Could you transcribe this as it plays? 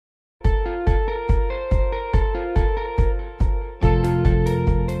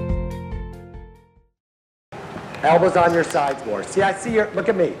Elbows on your sides more. See, I see your, look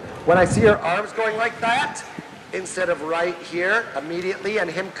at me. When I see your arms going like that, instead of right here immediately and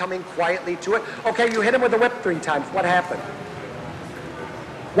him coming quietly to it. Okay, you hit him with the whip 3 times. What happened?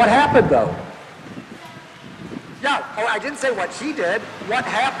 What happened though? Yeah, oh, I didn't say what she did. What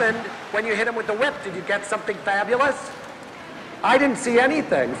happened when you hit him with the whip? Did you get something fabulous? I didn't see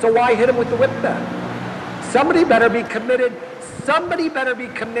anything, so why hit him with the whip then? Somebody better be committed. Somebody better be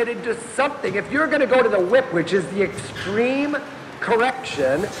committed to something. If you're going to go to the whip, which is the extreme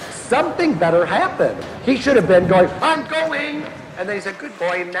correction, something better happen. He should have been going, I'm going. And then he said, good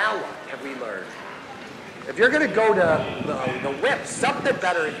boy, now what have we learned? If you're going to go to the whip, something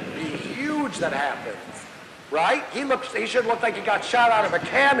better be huge that happens. Right? He should look like he got shot out of a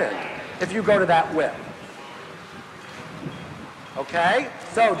cannon if you go to that whip. Okay?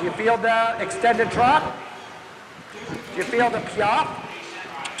 So, do you feel the extended trot? Do you feel the piaffe?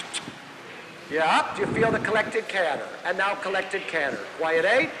 Yeah. Do you feel the collected canter? And now collected canter. Quiet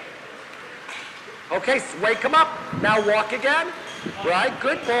 8. Okay, wake him up. Now walk again. Right?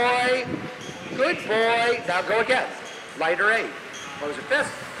 Good boy. Good boy. Now go again. Lighter 8. Close your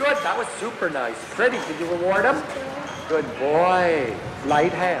fist. Good. That was super nice. Pretty. Did you reward him? Good boy.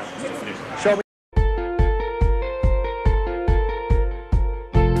 Light hands.